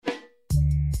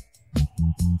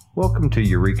Welcome to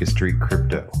Eureka Street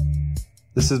Crypto.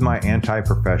 This is my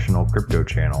anti-professional crypto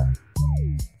channel.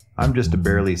 I'm just a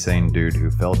barely sane dude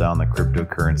who fell down the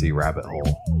cryptocurrency rabbit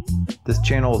hole. This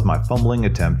channel is my fumbling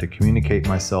attempt to communicate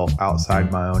myself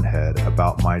outside my own head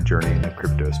about my journey in the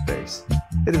crypto space.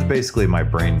 It is basically my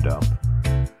brain dump.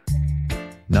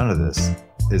 None of this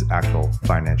is actual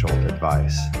financial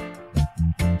advice.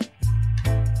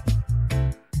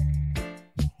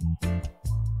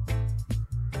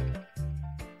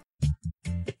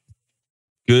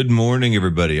 Good morning,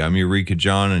 everybody. I'm Eureka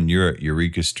John, and you're at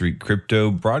Eureka Street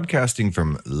Crypto, broadcasting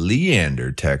from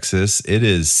Leander, Texas. It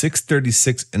is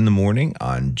 6:36 in the morning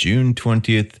on June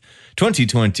 20th,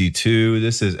 2022.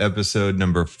 This is episode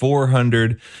number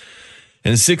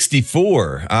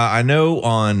 464. I know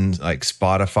on like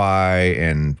Spotify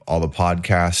and all the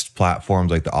podcast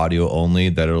platforms, like the audio only,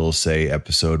 that it'll say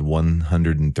episode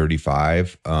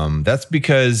 135. That's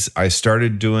because I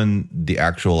started doing the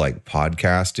actual like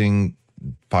podcasting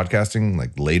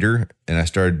like later, and I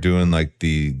started doing like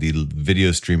the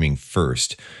video streaming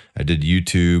first. I did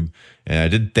YouTube and I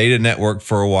did Theta Network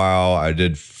for a while. I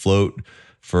did Float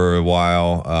for a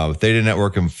while. Theta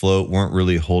Network and Float weren't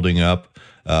really holding up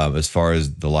as far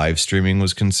as the live streaming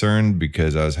was concerned,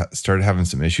 because I started having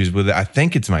some issues with it. I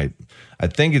think it's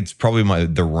probably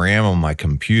the RAM on my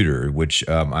computer, which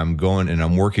I'm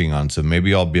working on. So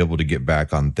maybe I'll be able to get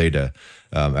back on Theta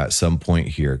at some point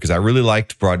here, because I really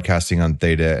liked broadcasting on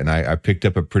Theta, and I picked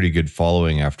up a pretty good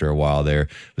following after a while there.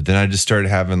 But then I just started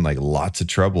having like lots of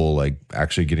trouble like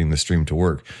actually getting the stream to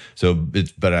work.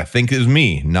 But I think it was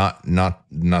me, not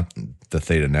the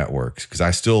Theta networks, because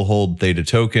I still hold Theta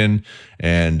token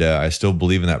and I still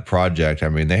believe in that project. I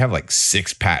mean, they have like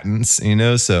 6 patents,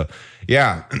 so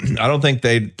yeah, I don't think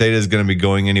Theta is going to be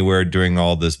going anywhere during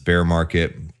all this bear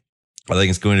market. I think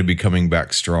it's going to be coming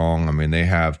back strong. I mean, they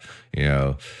have,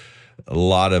 a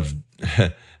lot of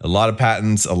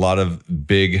patents, a lot of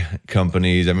big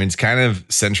companies. I mean, it's kind of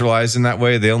centralized in that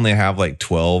way. They only have like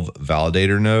 12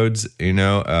 validator nodes,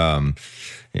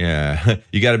 Yeah,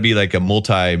 you got to be like a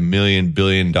multi-million,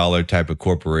 billion-dollar type of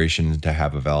corporation to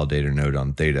have a validator node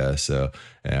on Theta. So,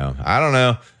 I don't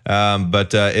know,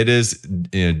 but it is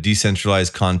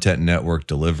decentralized content network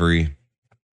delivery.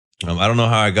 I don't know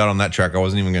how I got on that track. I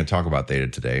wasn't even going to talk about Theta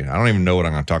today. I don't even know what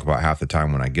I'm going to talk about half the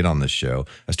time when I get on this show.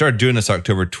 I started doing this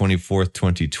October 24th,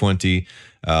 2020.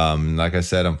 Like I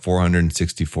said, I'm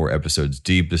 464 episodes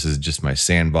deep. This is just my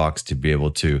sandbox to be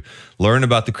able to learn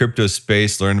about the crypto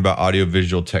space, learn about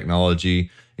audiovisual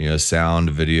technology, sound,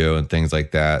 video, and things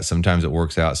like that. Sometimes it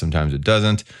works out, sometimes it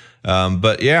doesn't.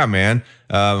 But yeah, man,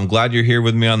 I'm glad you're here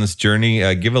with me on this journey.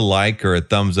 Give a like or a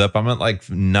thumbs up. I'm at like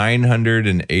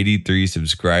 983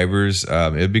 subscribers.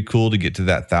 It'd be cool to get to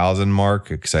that 1,000 mark,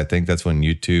 because I think that's when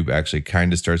YouTube actually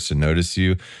kind of starts to notice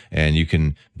you, and you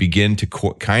can begin to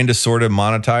kind of sort of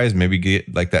monetize, maybe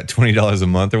get like that $20 a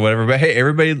month or whatever. But hey,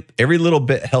 every little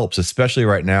bit helps, especially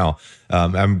right now.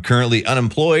 I'm currently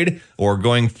unemployed or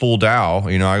going full DAO.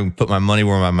 I can put my money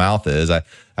where my mouth is.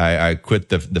 I quit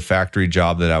the factory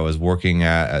job that I was working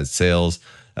at as sales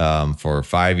for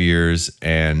 5 years,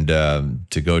 and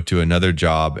to go to another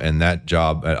job, and that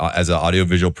job as an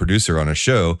audiovisual producer on a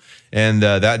show. And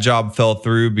that job fell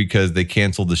through because they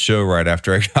canceled the show right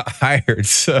after I got hired.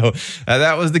 So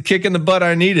that was the kick in the butt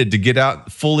I needed to get out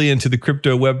fully into the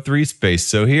crypto Web3 space.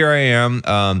 So here I am.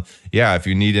 If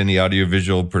you need any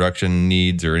audiovisual production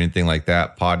needs or anything like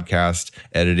that, podcast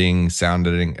editing, sound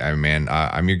editing,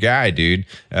 I'm your guy, dude.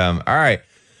 All right.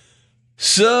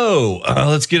 So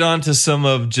let's get on to some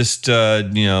of just,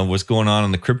 what's going on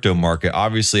in the crypto market.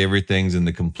 Obviously, everything's in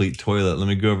the complete toilet. Let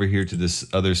me go over here to this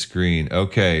other screen.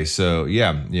 Okay, so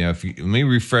let me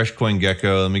refresh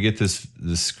CoinGecko. Let me get this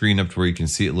screen up to where you can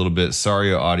see it a little bit.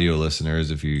 Sorry, audio listeners,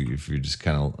 if you're just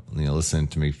kind of listening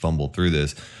to me fumble through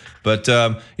this. But,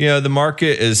 the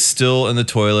market is still in the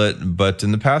toilet. But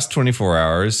in the past 24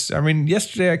 hours,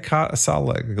 yesterday I saw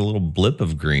like a little blip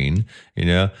of green,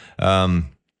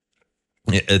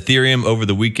 Ethereum over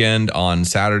the weekend on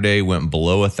Saturday went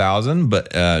below 1,000, but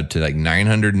to like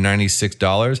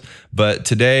 $996. But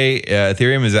today,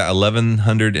 Ethereum is at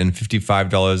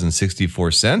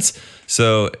 $1,155.64.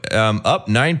 So up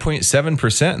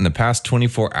 9.7% in the past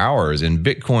 24 hours, and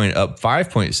Bitcoin up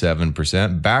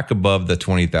 5.7%, back above the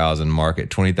 20,000 mark at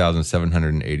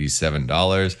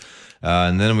 $20,787.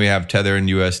 And then we have Tether and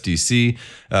USDC.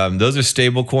 Those are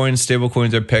stable coins. Stable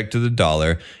coins are pegged to the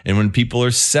dollar. And when people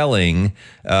are selling,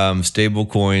 stable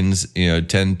coins,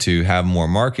 tend to have more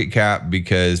market cap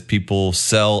because people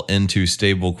sell into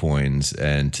stable coins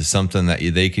and to something that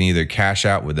they can either cash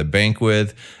out with a bank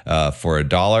with for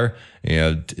 $1,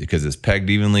 because it's pegged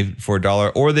evenly for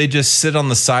 $1, or they just sit on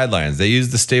the sidelines. They use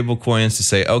the stable coins to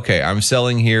say, okay, I'm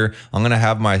selling here. I'm going to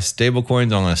have my stable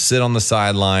coins. I'm going to sit on the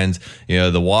sidelines.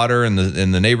 The water in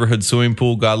the neighborhood swimming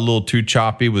pool got a little too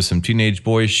choppy with some teenage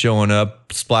boys showing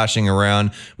up, splashing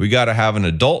around. We got to have an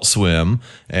adult swim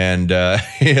and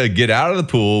get out of the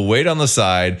pool, wait on the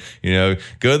side, go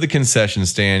to the concession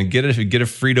stand, get a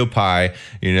Frito pie,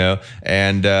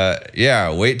 and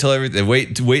wait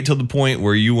till the point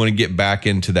where you want to get back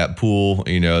into that pool,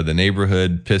 the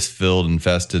neighborhood piss-filled,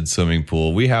 infested swimming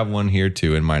pool. We have one here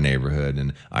too in my neighborhood,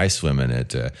 and I swim in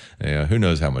it. Who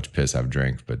knows how much piss I've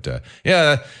drank, but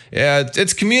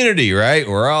it's community, right?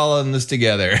 We're all in this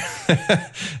together. All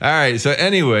right, so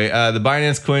anyway, the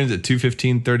Binance coin is at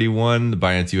 215.31. The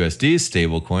Binance USD is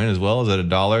stable coin as well, is at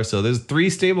 $1. So there's 3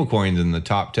 stable coins in the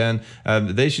top 10.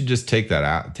 They should just take that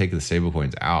out, take the stable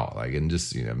coins out, and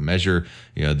just measure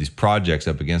these projects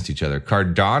up against each other.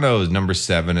 Cardano is number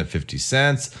 7 at 50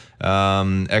 cents.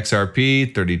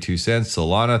 XRP 32 cents.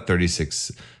 Solana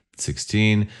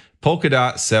 36.16.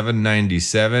 Polkadot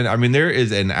 7.97. I mean, there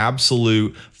is an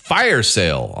absolute fire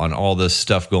sale on all this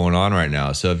stuff going on right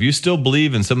now. So if you still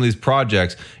believe in some of these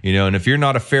projects, and if you're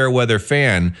not a fair weather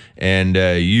fan, and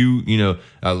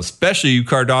especially you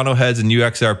Cardano heads and you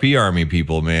XRP army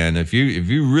people, man, if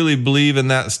you really believe in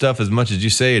that stuff as much as you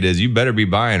say it is, you better be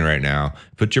buying right now.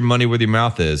 Put your money where your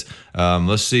mouth is.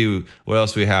 Let's see what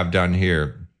else we have down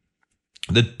here.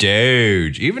 The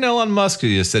Doge. Even Elon Musk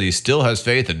just said he still has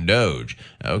faith in Doge.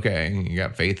 Okay, you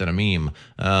got faith in a meme.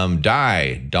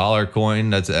 DAI, dollar coin.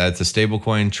 That's a stable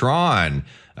coin. Tron.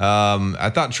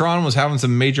 I thought Tron was having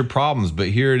some major problems, but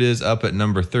here it is up at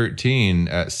number 13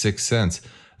 at 6 cents.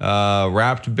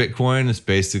 Wrapped Bitcoin is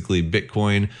basically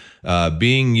Bitcoin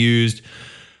being used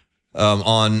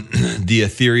on the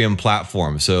Ethereum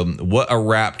platform. So what a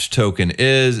wrapped token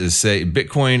is say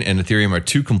Bitcoin and Ethereum are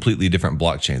 2 completely different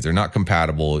blockchains. They're not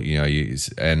compatible,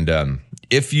 and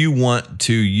if you want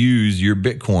to use your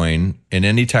Bitcoin in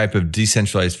any type of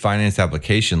decentralized finance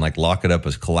application, like lock it up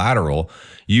as collateral,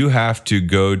 you have to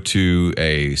go to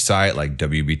a site like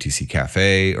WBTC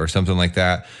Cafe or something like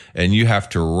that, and you have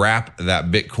to wrap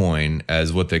that Bitcoin,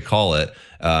 as what they call it,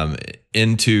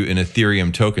 into an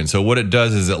Ethereum token. So what it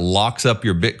does is it locks up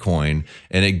your Bitcoin,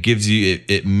 and it gives you,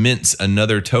 it mints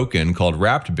another token called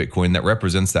wrapped Bitcoin that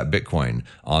represents that Bitcoin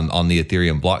on the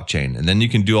Ethereum blockchain. And then you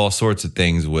can do all sorts of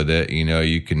things with it.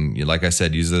 You can, like I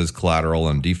said, use it as collateral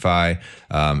on DeFi,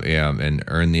 and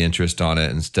earn the interest on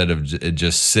it instead of it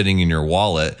just sitting in your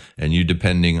wallet and you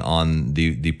depending on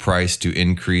the price to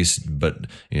increase, but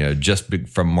just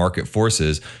from market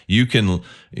forces. You can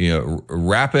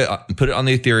wrap it, put it on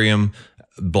the Ethereum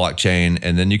blockchain,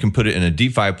 and then you can put it in a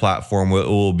DeFi platform where it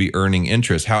will be earning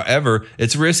interest. However,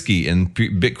 it's risky, and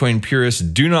Bitcoin purists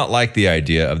do not like the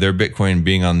idea of their Bitcoin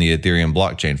being on the Ethereum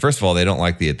blockchain. First of all, they don't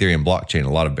like the Ethereum blockchain. A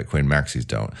lot of Bitcoin maxis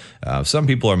don't. Some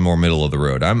people are more middle of the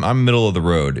road. I'm middle of the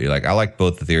road. I like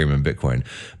both Ethereum and Bitcoin.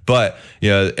 But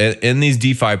in these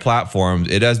DeFi platforms,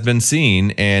 it has been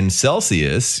seen, and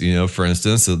Celsius, for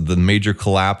instance, the major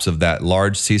collapse of that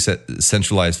large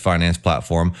centralized finance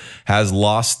platform has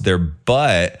lost their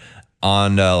butt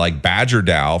on like Badger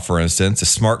DAO, for instance, a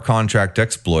smart contract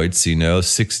exploits. I think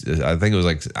it was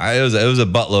a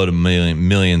buttload of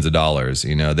millions of dollars.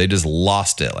 They just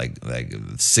lost it, like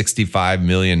 $65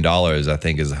 million. I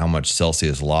think is how much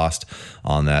Celsius lost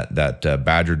on that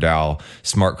Badger DAO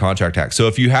smart contract hack. So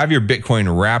if you have your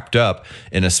Bitcoin wrapped up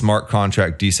in a smart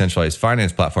contract decentralized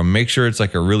finance platform, make sure it's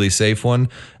like a really safe one,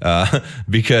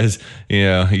 because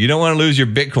you don't want to lose your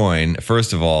Bitcoin.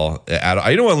 First of all, you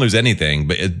don't want to lose anything,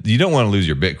 but you don't want to lose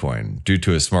your Bitcoin due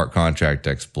to a smart contract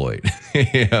exploit.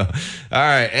 All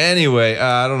right. Anyway,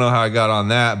 I don't know how I got on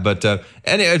that, but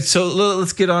anyway, so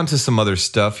let's get on to some other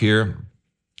stuff here.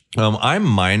 I'm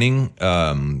mining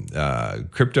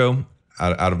crypto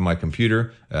out of my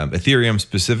computer, Ethereum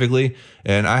specifically,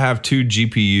 and I have 2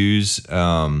 GPUs,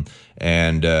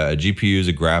 and a GPU is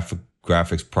a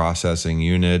graphics processing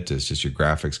unit. It's just your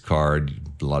graphics card.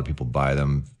 A lot of people buy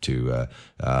them to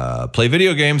play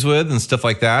video games with and stuff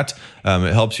like that.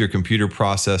 It helps your computer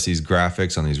process these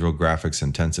graphics on these real graphics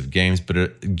intensive games.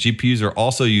 But GPUs are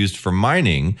also used for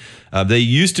mining. They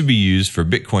used to be used for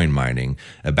Bitcoin mining.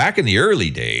 Back in the early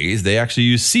days, they actually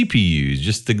used CPUs,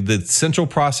 just the central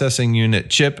processing unit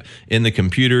chip in the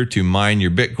computer to mine your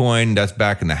Bitcoin. That's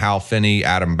back in the Hal Finney,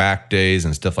 Adam Back days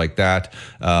and stuff like that.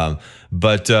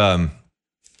 But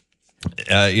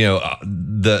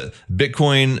the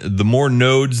Bitcoin, the more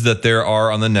nodes that there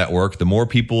are on the network, the more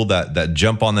people that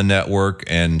jump on the network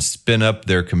and spin up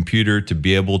their computer to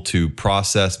be able to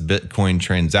process Bitcoin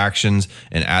transactions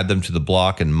and add them to the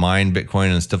block and mine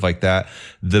Bitcoin and stuff like that,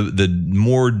 the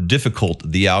more difficult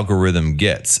the algorithm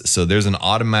gets. So there's an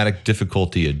automatic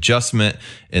difficulty adjustment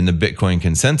in the Bitcoin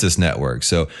consensus network.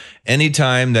 So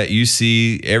anytime that you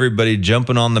see everybody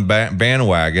jumping on the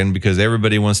bandwagon because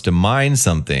everybody wants to mine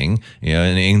something,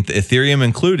 and Ethereum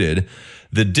included,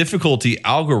 the difficulty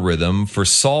algorithm for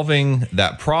solving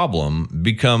that problem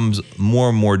becomes more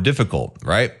and more difficult,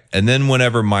 right? And then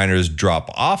whenever miners drop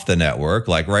off the network,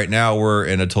 like right now we're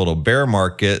in a total bear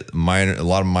market, a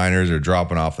lot of miners are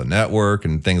dropping off the network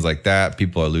and things like that.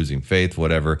 People are losing faith,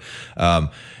 whatever.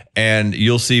 And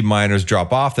you'll see miners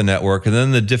drop off the network, and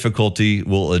then the difficulty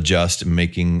will adjust,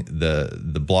 making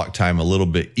the block time a little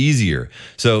bit easier.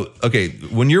 So, okay,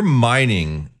 when you're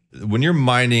mining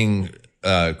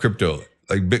crypto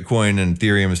like Bitcoin and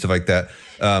Ethereum and stuff like that,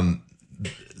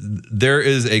 there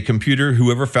is a computer,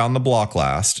 whoever found the block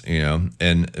last,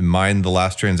 and mined the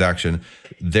last transaction,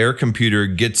 their computer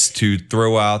gets to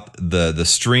throw out the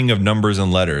string of numbers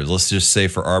and letters. Let's just say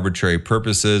for arbitrary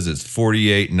purposes, it's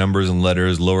 48 numbers and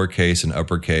letters, lowercase and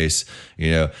uppercase,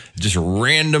 just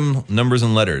random numbers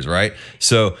and letters, right?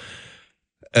 So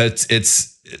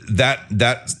it's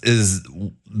that is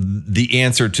the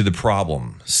answer to the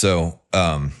problem. So,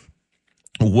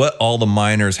 what all the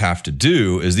miners have to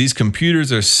do is these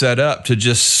computers are set up to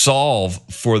just solve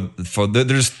for they're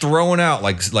just throwing out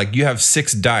like you have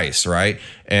 6 dice, right?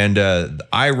 And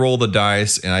I roll the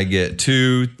dice and I get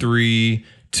 2, 3,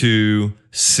 2,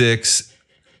 6,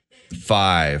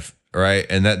 5, right?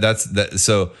 And that's that.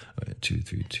 So 2,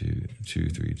 3, 2, 2,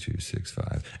 3, 2, 6,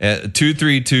 5, and 2,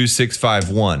 3, 2, 6, 5,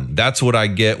 1. That's what I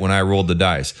get when I roll the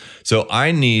dice. So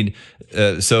I need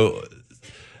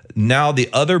now the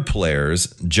other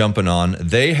players jumping on,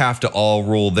 they have to all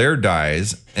roll their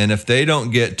dice, and if they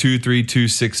don't get 2, 3, 2,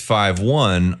 6, 5,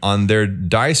 1 on their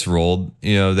dice rolled,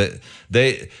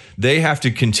 that they have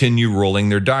to continue rolling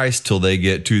their dice till they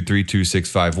get 2, 3, 2, 6,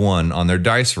 5, 1 on their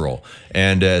dice roll,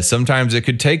 and sometimes it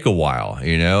could take a while,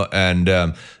 and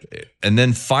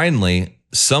then finally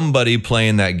somebody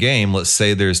playing that game, let's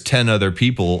say there's 10 other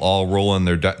people all rolling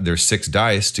their 6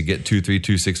 dice to get 2, 3,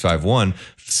 2, 6, 5, 1.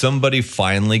 Somebody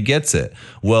finally gets it.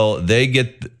 Well, they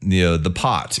get the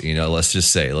pot. Let's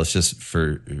just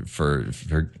for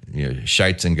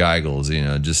shites and giggles.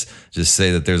 Just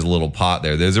say that there's a little pot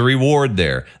there. There's a reward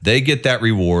there. They get that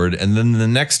reward, and then the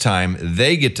next time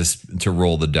they get to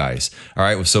roll the dice. All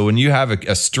right. So when you have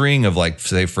a string of, like,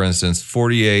 say for instance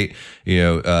 48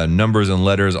 numbers and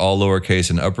letters, all lowercase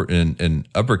and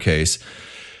uppercase,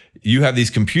 you have these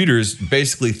computers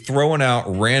basically throwing out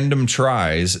random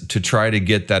tries to try to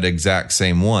get that exact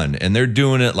same one. And they're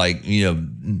doing it like,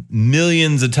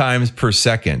 millions of times per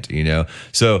second,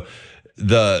 So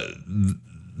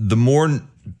the more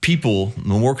people,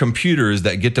 the more computers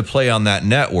that get to play on that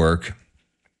network,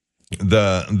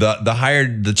 the higher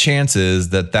the chances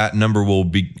that number will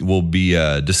be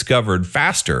discovered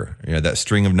faster, that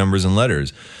string of numbers and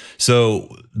letters.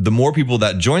 So the more people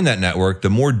that join that network, the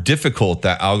more difficult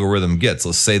that algorithm gets.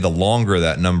 Let's say the longer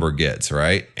that number gets,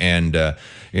 right? And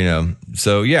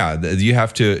so yeah, you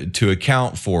have to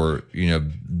account for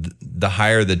the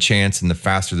higher the chance and the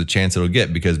faster the chance it'll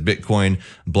get, because Bitcoin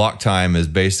block time is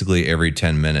basically every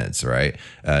 10 minutes, right?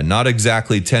 Not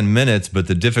exactly 10 minutes, but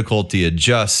the difficulty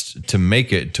adjusts to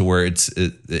make it to where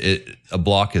a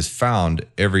block is found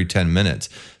every 10 minutes.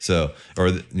 So,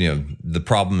 or the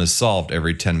problem is solved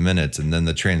every 10 minutes, and then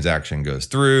the transaction goes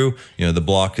through. The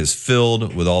block is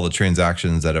filled with all the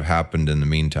transactions that have happened in the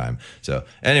meantime. So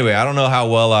anyway, I don't know how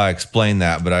well I explained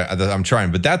that, but I'm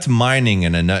trying. But that's mining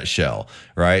in a nutshell,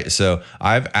 right? So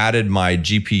I've added my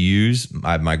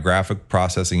GPUs, my graphic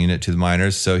processing unit, to the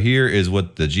miners. So here is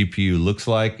what the GPU looks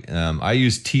like. I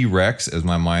use T-Rex as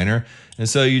my miner. And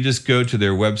so you just go to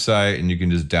their website and you can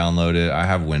just download it. I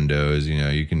have Windows,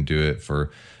 you can do it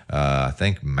for, I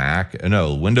think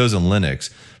Windows and Linux,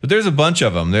 but there's a bunch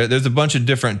of them. There's a bunch of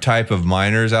different type of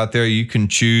miners out there. You can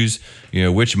choose,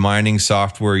 which mining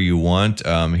software you want.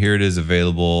 Here it is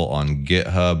available on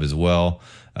GitHub as well.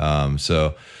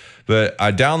 But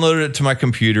I downloaded it to my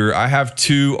computer. I have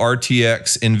 2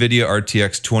 NVIDIA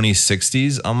RTX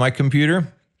 2060s on my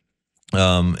computer.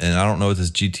 And I don't know what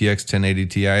this GTX 1080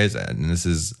 Ti is, and this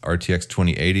is RTX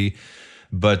 2080.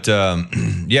 But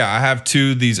yeah, I have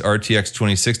two of these RTX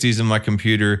 2060s in my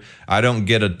computer. I don't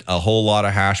get a whole lot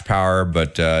of hash power,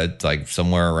 but it's like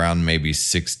somewhere around maybe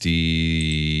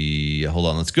 60. Hold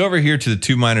on, let's go over here to the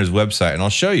Two Miners website and I'll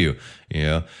show you.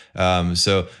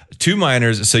 So Two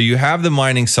Miners. So you have the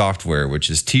mining software, which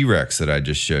is T-Rex that I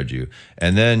just showed you,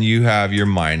 and then you have your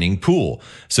mining pool.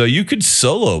 So you could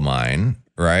solo mine.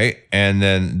 Right. And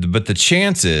then, but the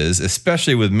chances,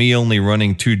 especially with me only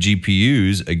running 2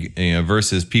 GPUs,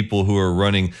 versus people who are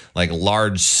running like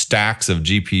large stacks of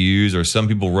GPUs, or some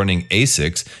people running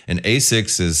ASICs, and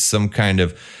ASICs is some kind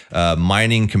of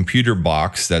mining computer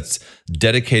box that's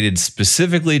dedicated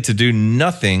specifically to do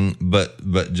nothing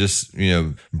but just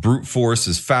brute force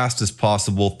as fast as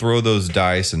possible, throw those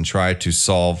dice and try to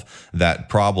solve that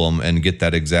problem and get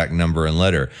that exact number and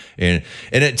letter. And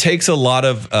it takes a lot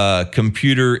of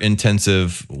computer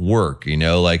intensive work.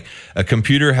 Like a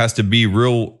computer has to be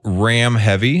real RAM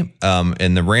heavy,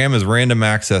 and the RAM is random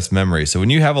access memory. So when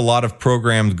you have a lot of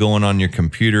programs going on your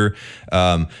computer,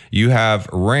 you have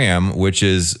RAM, which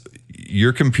is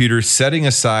your computer setting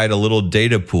aside a little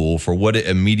data pool for what it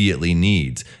immediately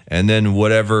needs. And then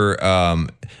whenever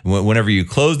you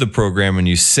close the program and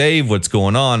you save what's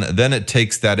going on, then it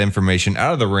takes that information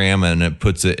out of the RAM and it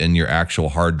puts it in your actual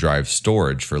hard drive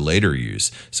storage for later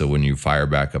use. So when you fire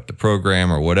back up the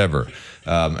program or whatever.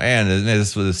 And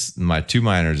this my Two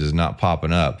Miners is not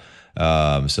popping up.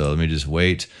 So let me just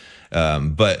wait.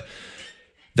 But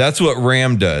that's what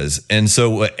RAM does. And so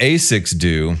what ASICs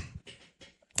do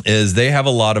is they have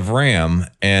a lot of RAM,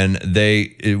 and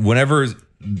whenever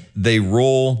they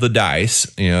roll the dice,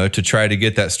 to try to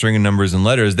get that string of numbers and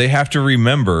letters, they have to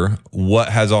remember what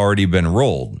has already been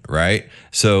rolled, right?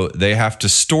 So they have to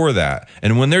store that.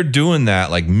 And when they're doing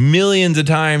that like millions of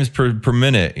times per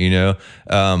minute,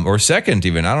 or second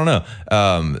even, I don't know,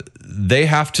 they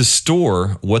have to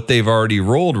store what they've already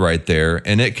rolled right there,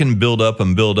 and it can build up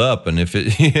and build up. And if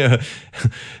it,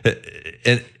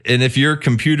 and if your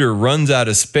computer runs out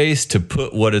of space to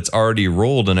put what it's already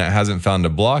rolled and it hasn't found a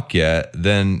block yet,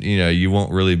 then you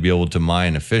won't really be able to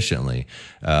mine efficiently.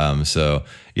 So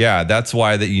yeah, that's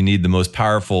why that you need the most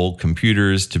powerful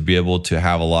computers to be able to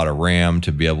have a lot of RAM,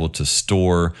 to be able to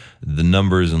store the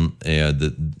numbers and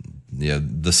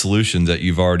the solutions that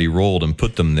you've already rolled and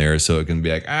put them there, so it can be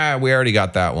like, we already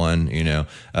got that one,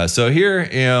 So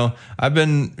here, I've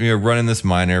been running this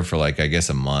miner for like, I guess,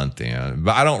 a month,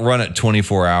 but I don't run it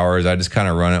 24 hours. I just kind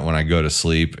of run it when I go to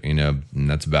sleep, and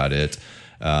that's about it.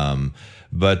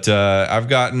 But I've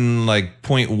gotten like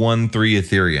 0.13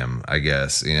 Ethereum, I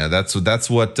guess. That's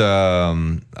what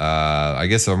I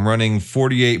guess I'm running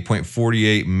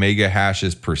 48.48 mega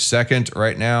hashes per second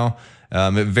right now.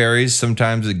 It varies.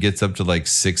 Sometimes it gets up to like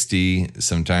 60.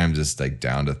 Sometimes it's like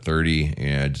down to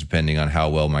 30, depending on how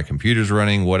well my computer's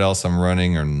running, what else I'm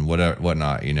running, and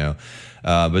whatnot,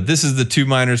 But this is the Two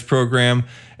Miners program,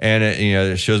 and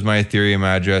it shows my Ethereum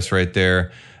address right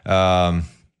there. I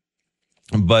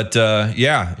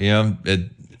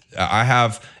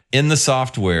have in the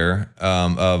software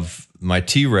of my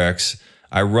T-Rex,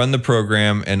 I run the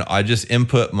program and I just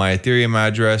input my Ethereum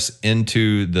address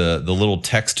into the little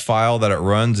text file that it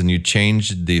runs, and you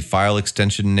change the file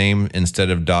extension name. Instead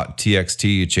of .txt,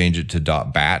 you change it to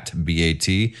 .bat,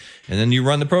 B-A-T, and then you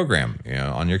run the program,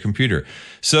 on your computer.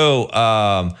 So,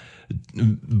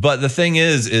 but the thing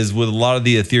is with a lot of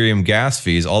the Ethereum gas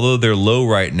fees, although they're low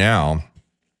right now,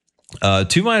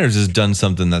 Two Miners has done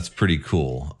something that's pretty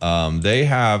cool. They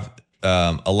have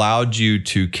allowed you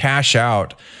to cash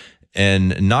out,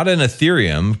 and not in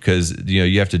Ethereum, because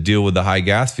you have to deal with the high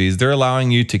gas fees. They're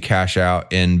allowing you to cash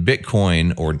out in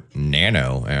Bitcoin or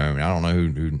Nano. I don't know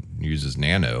who uses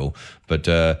Nano, but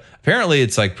apparently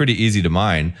it's like pretty easy to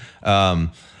mine.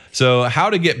 So how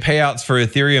to get payouts for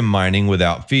Ethereum mining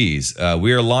without fees.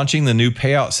 We are launching the new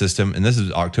payout system, and this is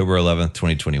October 11th,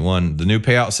 2021, the new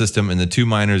payout system in the Two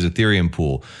Miners Ethereum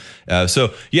pool.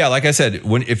 So yeah, like I said,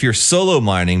 if you're solo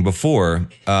mining before,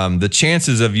 the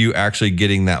chances of you actually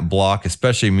getting that block,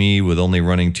 especially me with only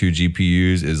running 2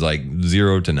 GPUs, is like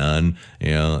 0 to none.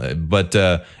 But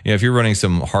if you're running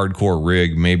some hardcore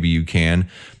rig, maybe you can.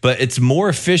 But it's more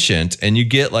efficient, and you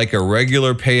get like a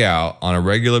regular payout on a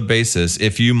regular basis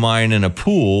if you mine in a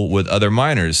pool with other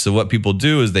miners. So what people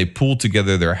do is they pool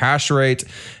together their hash rate,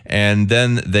 and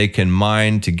then they can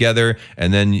mine together,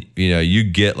 and then you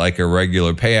get like a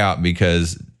regular payout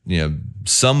because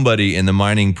somebody in the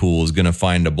mining pool is going to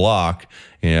find a block,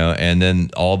 and then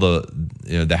all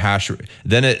the hash,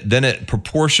 then it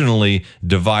proportionally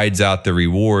divides out the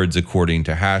rewards according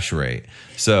to hash rate.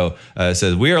 So it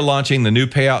says, we are launching the new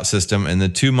payout system in the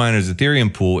 2Miners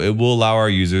Ethereum pool. It will allow our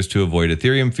users to avoid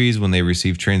Ethereum fees when they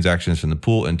receive transactions from the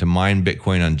pool and to mine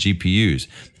Bitcoin on GPUs.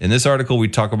 In this article, we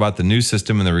talk about the new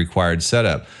system and the required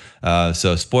setup.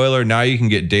 So spoiler, now you can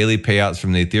get daily payouts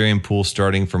from the Ethereum pool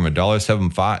starting from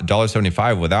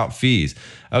 $1.75 without fees.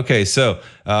 Okay, so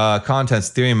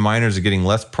contents, Ethereum miners are getting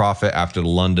less profit after the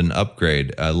London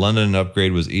upgrade. London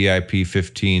upgrade was EIP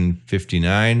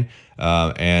 1559.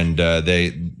 And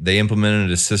they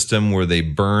implemented a system where they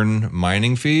burn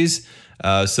mining fees.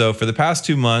 So for the past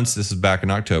 2 months, this is back in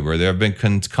October, there have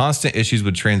been constant issues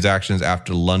with transactions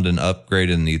after the London upgrade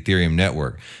in the Ethereum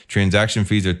network. Transaction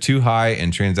fees are too high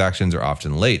and transactions are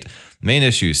often late. Main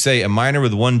issues, say a miner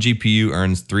with one GPU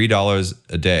earns $3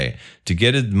 a day. To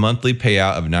get a monthly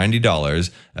payout of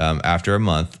 $90 after a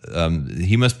month,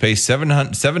 he must pay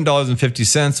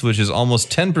 $7.50, which is almost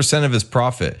 10% of his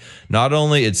profit. Not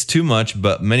only it's too much,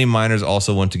 but many miners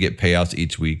also want to get payouts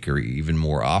each week or even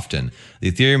more often.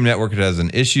 The Ethereum network has an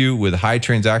issue with high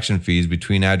transaction fees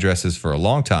between addresses for a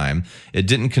long time. It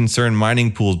didn't concern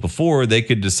mining pools before. They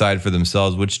could decide for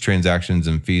themselves which transactions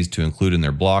and fees to include in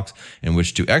their blocks and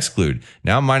which to exclude.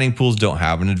 Now mining pools don't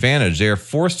have an advantage. They are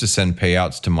forced to send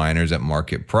payouts to miners at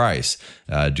market price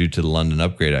due to the London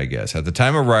upgrade, I guess. At the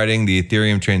time of writing, the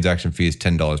Ethereum transaction fee is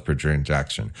 $10 per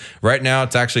transaction. Right now,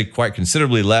 it's actually quite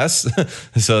considerably less.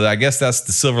 So I guess that's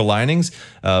the silver linings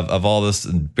of all this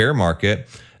bear market.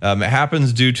 It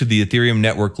happens due to the Ethereum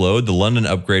network load. The London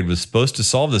upgrade was supposed to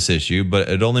solve this issue, but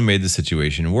it only made the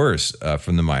situation worse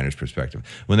from the miner's perspective.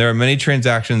 When there are many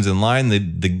transactions in line,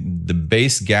 the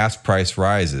base gas price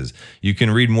rises. You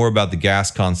can read more about the gas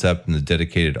concept in the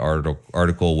dedicated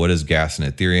article, What is Gas in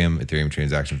Ethereum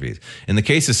transaction fees. In the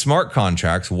case of smart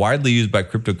contracts, widely used by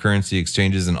cryptocurrency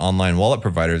exchanges and online wallet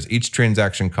providers, each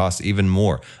transaction costs even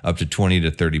more, up to $20 to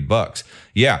 $30.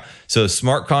 Yeah, so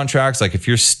smart contracts, like if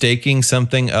you're staking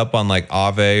something up on like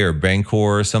Aave or Bancor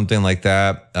or something like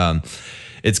that,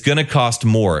 it's going to cost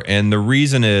more. And the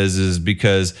reason is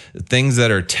because things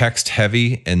that are text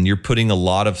heavy and you're putting a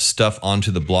lot of stuff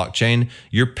onto the blockchain,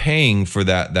 you're paying for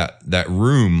that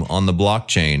room on the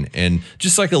blockchain. And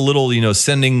just like a little,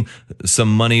 sending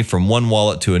some money from one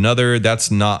wallet to another, that's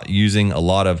not using a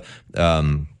lot of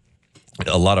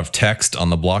text on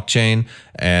the blockchain,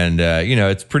 and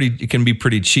it can be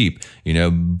pretty cheap,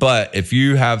 but if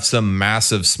you have some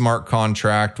massive smart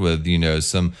contract with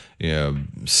some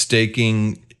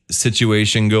staking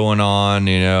situation going on,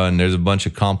 and there's a bunch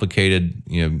of complicated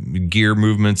gear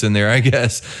movements in there, I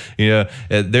guess,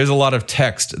 there's a lot of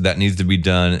text that needs to be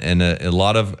done and a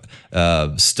lot of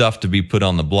stuff to be put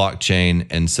on the blockchain,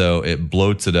 and so it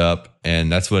bloats it up.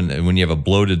 And that's when you have a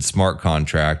bloated smart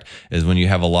contract, is when you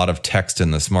have a lot of text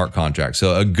in the smart contract.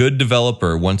 So a good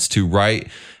developer wants to write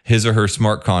his or her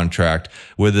smart contract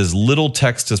with as little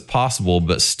text as possible,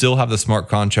 but still have the smart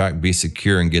contract be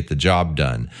secure and get the job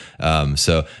done.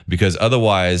 So because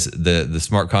otherwise the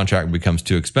smart contract becomes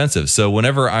too expensive. So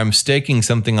whenever I'm staking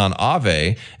something on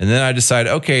Aave and then I decide,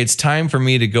 okay, it's time for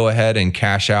me to go ahead and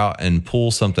cash out and pull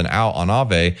something out on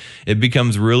Aave, it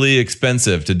becomes really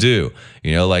expensive to do.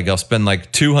 Like I'll spend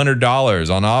like $200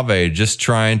 on Aave just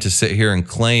trying to sit here and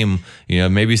claim,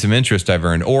 maybe some interest I've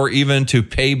earned, or even to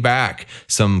pay back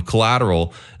some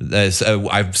collateral.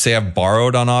 I've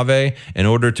borrowed on Aave. In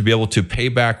order to be able to pay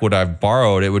back what I've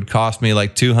borrowed, it would cost me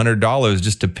like $200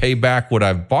 just to pay back what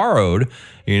I've borrowed.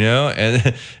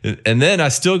 And then I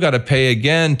still got to pay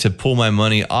again to pull my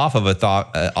money off of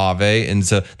Aave. And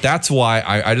so that's why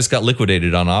I just got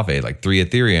liquidated on Aave, like 3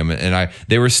 Ethereum. And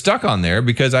they were stuck on there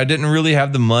because I didn't really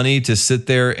have the money to sit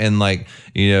there and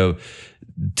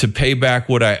to pay back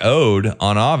what I owed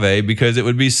on Aave, because it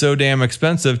would be so damn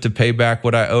expensive to pay back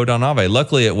what I owed on Aave.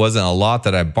 Luckily, it wasn't a lot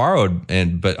that I borrowed,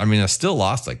 but I still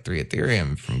lost like 3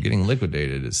 Ethereum from getting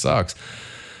liquidated. It sucks.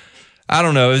 I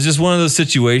don't know. It's just one of those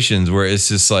situations where it's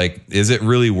just like, is it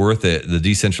really worth it, the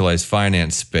decentralized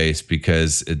finance space,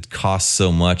 because it costs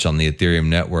so much on the Ethereum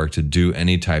network to do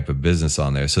any type of business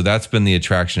on there. So that's been the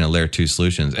attraction of Layer 2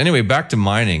 solutions. Anyway, back to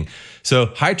mining. So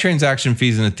high transaction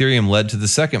fees in Ethereum led to the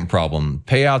second problem.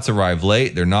 Payouts arrive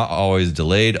late. They're not always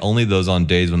delayed, only those on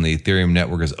days when the Ethereum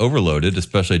network is overloaded,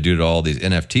 especially due to all these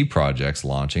NFT projects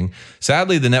launching.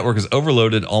 Sadly, the network is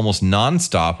overloaded almost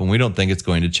nonstop, and we don't think it's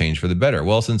going to change for the better.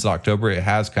 Well, since October, it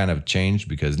has kind of changed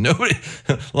because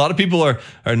a lot of people are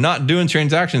not doing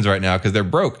transactions right now because they're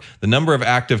broke. The number of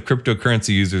active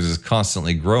cryptocurrency users is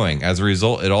constantly growing. As a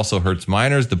result, it also hurts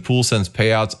miners. The pool sends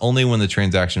payouts only when the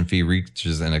transaction fee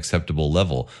reaches an acceptable acceptable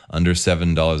level, under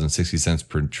 $7.60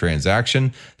 per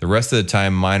transaction. The rest of the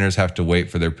time, miners have to wait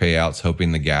for their payouts,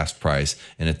 hoping the gas price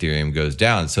in Ethereum goes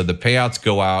down. So the payouts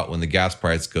go out when the gas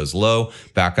price goes low.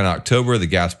 Back in October, the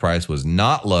gas price was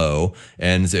not low,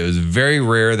 and it was very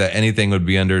rare that anything would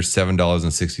be under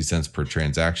 $7.60 per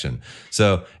transaction.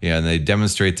 So, and they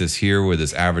demonstrate this here with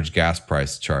this average gas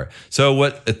price chart. So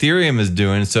what Ethereum is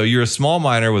doing, so you're a small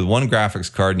miner with one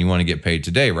graphics card and you want to get paid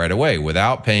today right away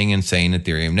without paying insane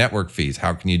Ethereum network fees.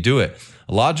 How can you do it?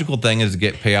 A logical thing is to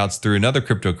get payouts through another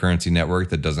cryptocurrency network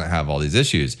that doesn't have all these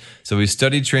issues. So we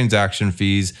studied transaction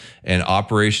fees and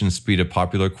operation speed of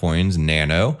popular coins,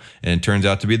 Nano, and it turns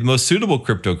out to be the most suitable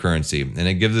cryptocurrency. And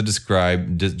it gives a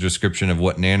description of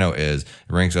what Nano is. It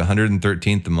ranks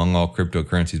 113th among all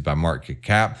cryptocurrencies by market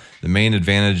cap. The main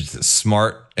advantage is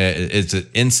smart. It's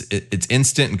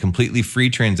instant and completely free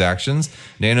transactions.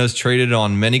 Nano's traded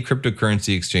on many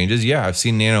cryptocurrency exchanges. Yeah, I've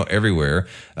seen Nano everywhere.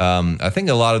 I think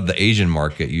a lot of the Asian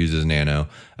market uses Nano.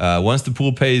 Once the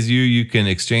pool pays you, you can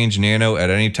exchange Nano at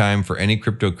any time for any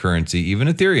cryptocurrency, even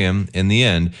Ethereum in the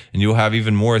end, and you'll have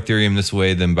even more Ethereum this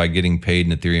way than by getting paid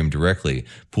in Ethereum directly.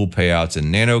 Pool payouts in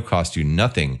Nano cost you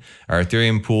nothing. Our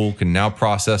Ethereum pool can now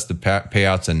process the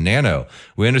payouts in Nano.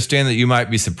 We understand that you might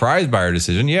be surprised by our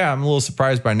decision. Yeah, I'm a little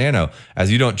surprised by Nano.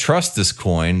 As you don't trust this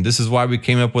coin, this is why we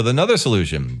came up with another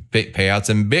solution, payouts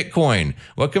in Bitcoin.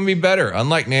 What can be better?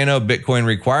 Unlike Nano, Bitcoin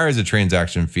requires a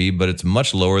transaction fee, but it's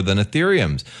much lower than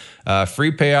Ethereum's.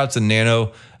 Free payouts in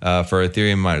Nano for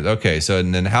Ethereum miners. Okay, so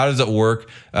and then how does it work?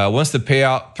 Once the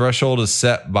payout threshold is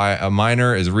set by a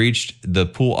miner is reached, the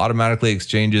pool automatically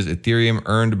exchanges Ethereum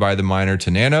earned by the miner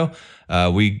to Nano.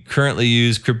 We currently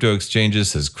use crypto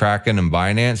exchanges as Kraken and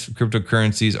Binance.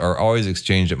 Cryptocurrencies are always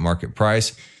exchanged at market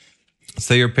price.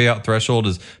 Say your payout threshold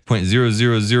is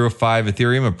 0.0005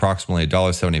 Ethereum, approximately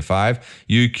 $1.75.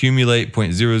 You accumulate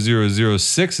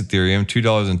 0.0006 Ethereum,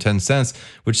 $2.10,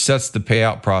 which sets the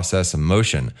payout process in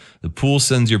motion. The pool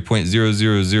sends your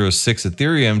 0.0006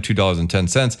 Ethereum,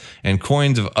 $2.10, and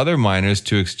coins of other miners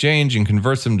to exchange and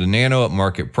converts them to Nano at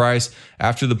market price.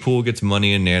 After the pool gets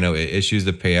money in Nano, it issues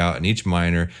the payout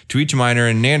to each miner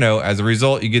in Nano. As a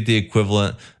result, you get the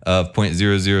equivalent of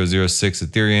 0.0006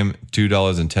 Ethereum,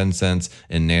 $2.10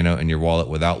 in Nano in your wallet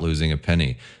without losing a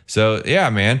penny. So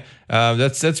yeah, man,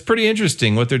 that's pretty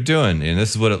interesting what they're doing. And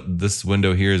this is this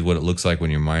window here is what it looks like when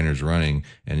your miner's running.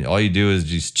 And all you do is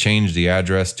just change the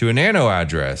address to a Nano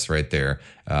address right there,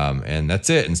 and that's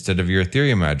it instead of your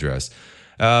Ethereum address.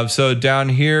 So down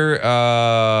here,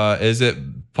 is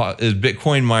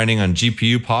Bitcoin mining on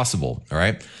GPU possible? All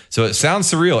right. So it sounds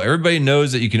surreal. Everybody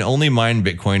knows that you can only mine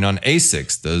Bitcoin on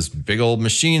ASICs, those big old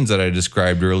machines that I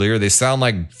described earlier. They sound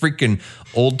like freaking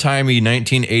old-timey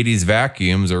 1980s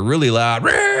vacuums. Are really loud.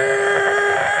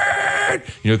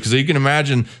 Because you can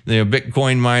imagine,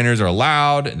 Bitcoin miners are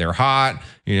loud, they're hot,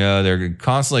 they're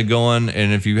constantly going.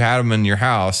 And if you had them in your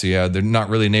house, they're not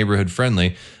really neighborhood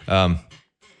friendly.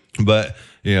 But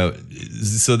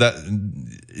so that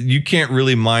you can't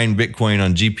really mine Bitcoin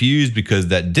on GPUs because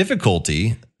that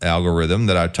difficulty algorithm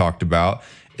that I talked about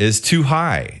is too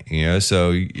high, so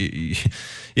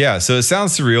yeah, so it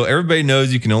sounds surreal. Everybody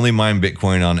knows you can only mine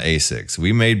Bitcoin on ASICs.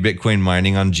 We made Bitcoin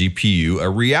mining on GPU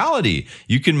a reality.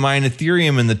 You can mine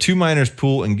Ethereum in the two miners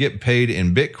pool and get paid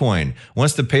in Bitcoin.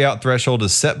 Once the payout threshold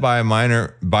is set by a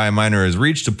miner is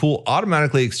reached, the pool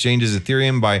automatically exchanges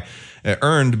Ethereum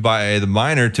earned by the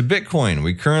miner to Bitcoin.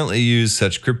 We currently use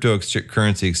such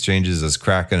cryptocurrency exchanges as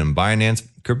Kraken and Binance.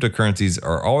 Cryptocurrencies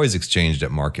are always exchanged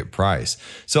at market price.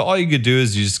 So all you could do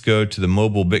is you just go to the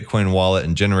mobile Bitcoin wallet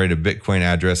and generate a Bitcoin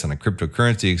address on a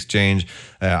cryptocurrency exchange.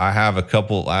 I have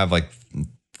like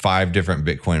 5 different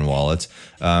Bitcoin wallets.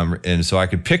 And so I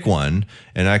could pick one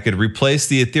and I could replace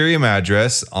the Ethereum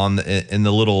address in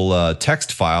the little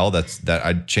text file that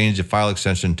I changed the file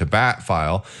extension to BAT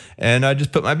file. And I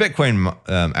just put my Bitcoin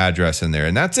address in there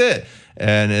and that's it.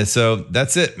 And so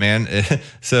that's it, man.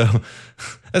 So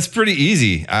that's pretty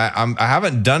easy. I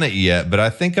haven't done it yet, but I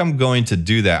think I'm going to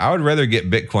do that. I would rather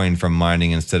get Bitcoin from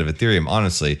mining instead of Ethereum,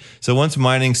 honestly. So once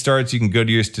mining starts, you can go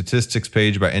to your statistics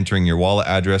page by entering your wallet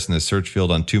address in the search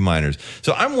field on 2 miners.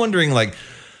 So I'm wondering,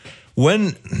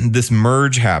 when this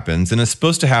merge happens, and it's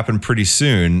supposed to happen pretty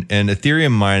soon, and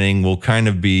Ethereum mining will kind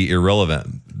of be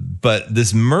irrelevant. But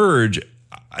this merge,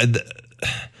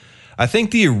 I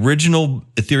think the original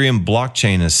Ethereum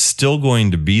blockchain is still going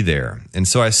to be there. And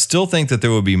so I still think that there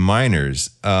will be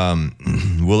miners.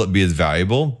 Will it be as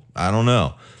valuable? I don't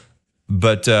know.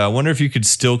 But I wonder if you could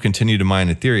still continue to mine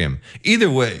Ethereum. Either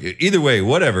way,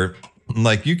 whatever.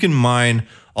 You can mine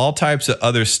all types of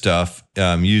other stuff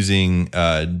using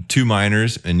 2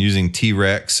 miners and using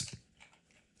T-Rex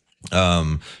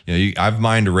I've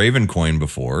mined Ravencoin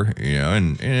before,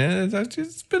 and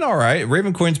it's been all right.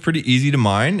 Ravencoin's pretty easy to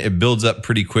mine. It builds up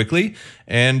pretty quickly.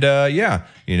 And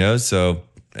so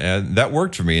that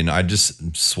worked for me. And I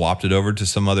just swapped it over to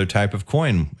some other type of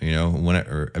coin,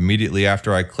 immediately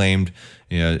after I claimed,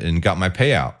 and got my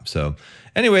payout. So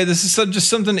anyway, this is just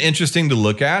something interesting to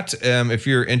look at. If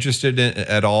you're interested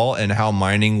at all in how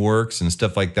mining works and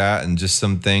stuff like that, and just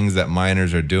some things that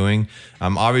miners are doing.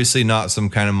 I'm obviously not some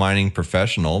kind of mining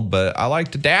professional, but I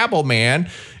like to dabble, man.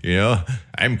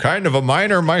 I'm kind of a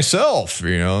miner myself,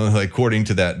 according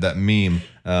to that meme.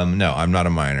 No, I'm not a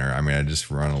miner. I mean, I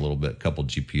just run a couple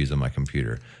GPUs on my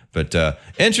computer. But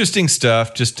interesting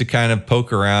stuff just to kind of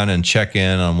poke around and check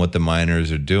in on what the miners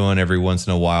are doing every once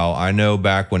in a while. I know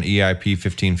back when EIP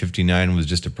 1559 was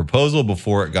just a proposal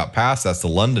before it got passed, that's the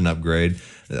London upgrade,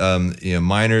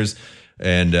 miners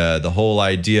and the whole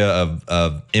idea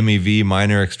of MEV,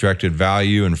 miner extracted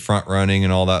value, and front running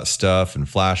and all that stuff, and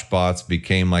flashbots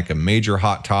became like a major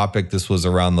hot topic. This was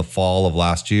around the fall of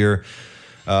last year.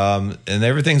 And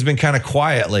everything's been kind of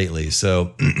quiet lately.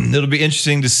 So it'll be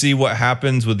interesting to see what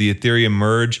happens with the Ethereum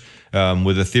merge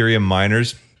with Ethereum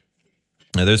miners.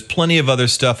 Now, there's plenty of other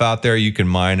stuff out there you can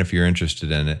mine if you're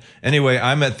interested in it. Anyway,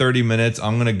 I'm at 30 minutes.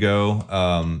 I'm going to go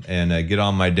and get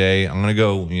on my day. I'm going to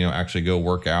go, actually go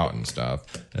work out and stuff.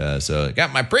 So I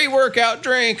got my pre-workout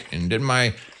drink and did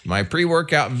my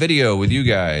pre-workout video with you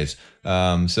guys.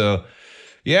 I'll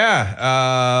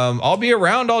be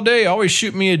around all day. Always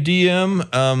shoot me a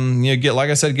DM. Like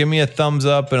I said, give me a thumbs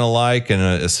up and a like and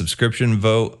a subscription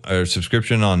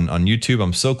subscription on YouTube.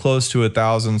 I'm so close to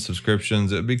 1,000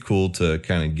 subscriptions. It'd be cool to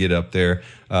kind of get up there.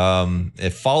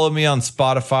 Follow me on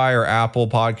Spotify or Apple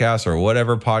Podcasts or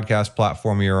whatever podcast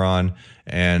platform you're on.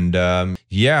 And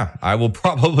I will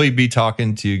probably be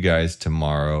talking to you guys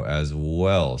tomorrow as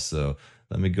well. So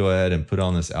let me go ahead and put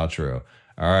on this outro.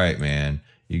 All right, man.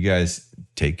 You guys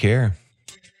take care.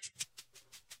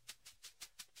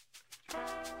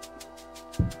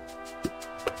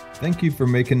 Thank you for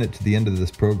making it to the end of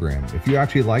this program. If you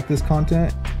actually like this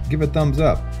content, give a thumbs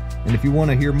up. And if you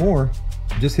want to hear more,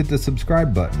 just hit the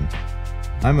subscribe button.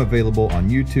 I'm available on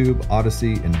YouTube,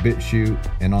 Odyssey, and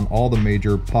BitChute, and on all the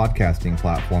major podcasting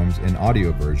platforms in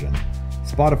audio version.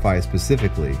 Spotify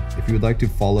specifically. If you would like to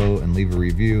follow and leave a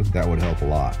review, that would help a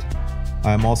lot.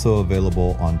 I am also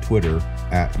available on Twitter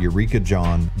at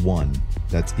EurekaJohn1.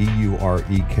 That's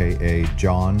EUREKA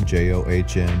John,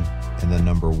 JOHN, and the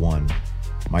number 1.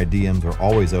 My DMs are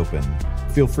always open.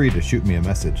 Feel free to shoot me a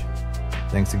message.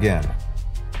 Thanks again.